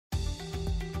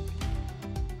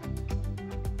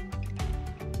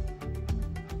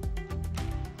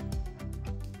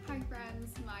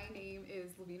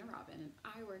Robin, and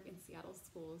I work in Seattle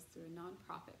schools through a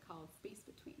nonprofit called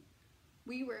SPS-TV.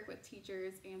 We work with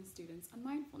teachers and students on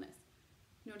mindfulness,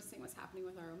 noticing what's happening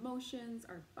with our emotions,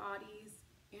 our bodies,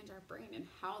 and our brain, and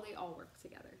how they all work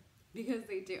together, because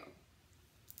they do.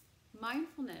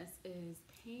 Mindfulness is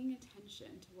paying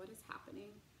attention to what is happening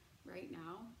right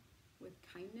now with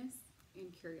kindness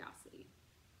and curiosity.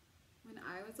 When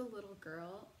I was a little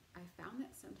girl, I found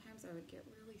that sometimes I would get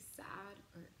really sad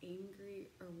or angry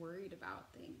or worried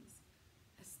about things,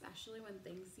 especially when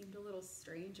things seemed a little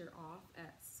strange or off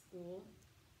at school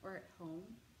or at home.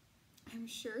 I'm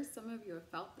sure some of you have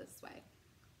felt this way,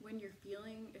 when your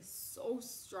feeling is so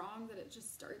strong that it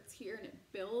just starts here and it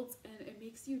builds and it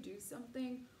makes you do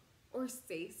something or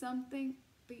say something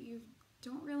that you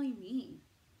don't really mean.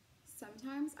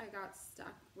 Sometimes I got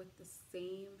stuck with the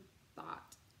same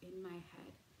thought in my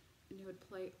head, and it would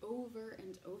play over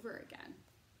and over again.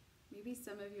 Maybe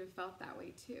some of you have felt that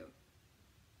way too.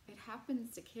 It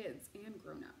happens to kids and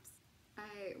grown-ups.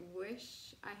 I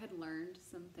wish I had learned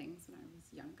some things when I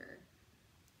was younger.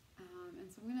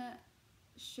 And so I'm gonna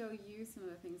show you some of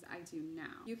the things I do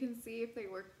now. You can see if they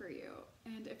work for you.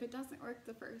 And if it doesn't work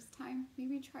the first time,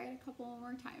 maybe try it a couple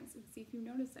more times and see if you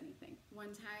notice anything.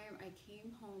 One time I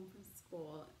came home from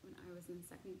school when I was in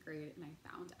 2nd grade, and I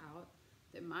found out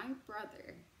that my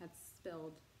brother had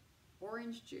spilled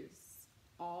orange juice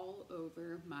all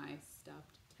over my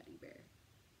stuffed teddy bear.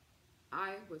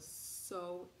 I was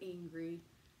so angry.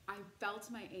 I felt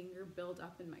my anger build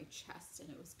up in my chest, and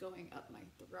it was going up my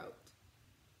throat.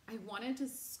 I wanted to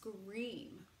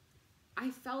scream.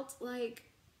 I felt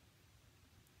like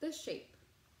this shape.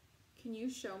 Can you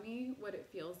show me what it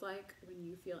feels like when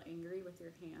you feel angry with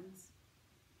your hands?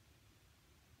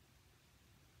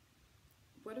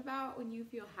 What about when you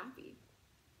feel happy?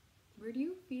 Where do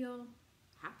you feel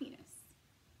happiness?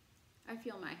 I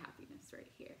feel my happiness right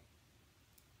here.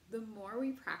 The more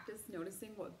we practice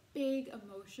noticing what big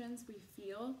emotions we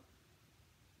feel,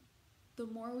 the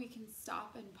more we can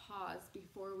stop and pause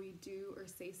before we do or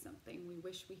say something we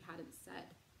wish we hadn't said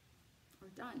or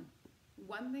done.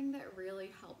 One thing that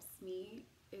really helps me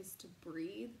is to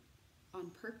breathe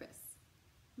on purpose.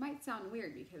 Might sound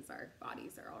weird because our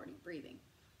bodies are already breathing,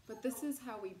 but this is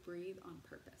how we breathe on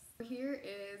purpose. Here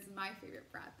is my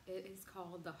favorite breath. It is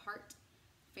called the heart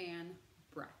fan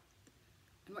breath.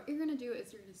 And what you're gonna do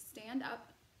is you're gonna stand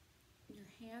up, your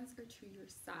hands are to your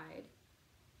side,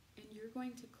 and you're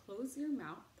going to close your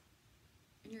mouth,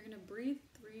 and you're gonna breathe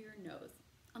through your nose,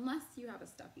 unless you have a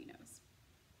stuffy nose.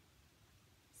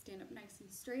 Stand up nice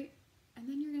and straight, and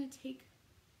then you're gonna take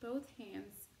both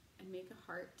hands and make a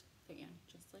heart fan,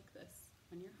 just like this,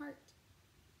 on your heart.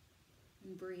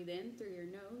 And breathe in through your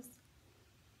nose,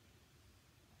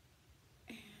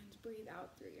 and breathe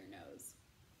out through your nose.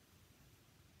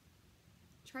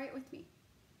 Try it with me.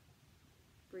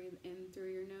 Breathe in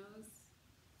through your nose,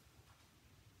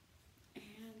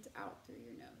 and out through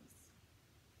your nose.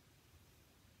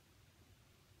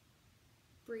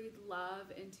 Breathe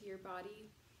love into your body,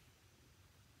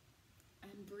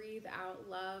 and breathe out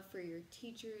love for your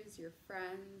teachers, your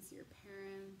friends, your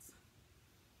parents.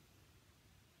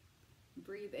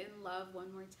 Breathe in love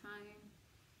one more time,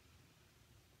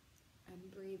 and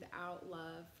breathe out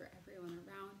love for everyone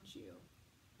around you.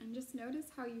 And just notice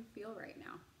how you feel right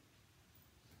now.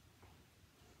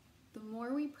 The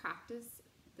more we practice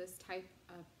this type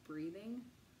of breathing,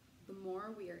 the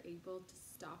more we are able to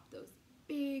stop those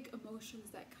big emotions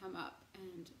that come up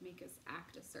and make us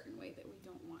act a certain way that we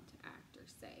don't want to act or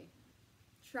say.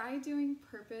 Try doing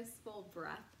purposeful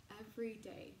breath every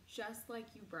day, just like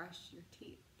you brush your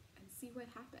teeth, and see what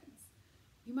happens.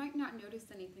 You might not notice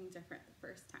anything different the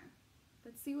first time,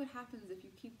 but see what happens if you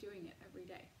keep doing it every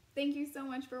day. Thank you so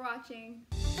much for watching.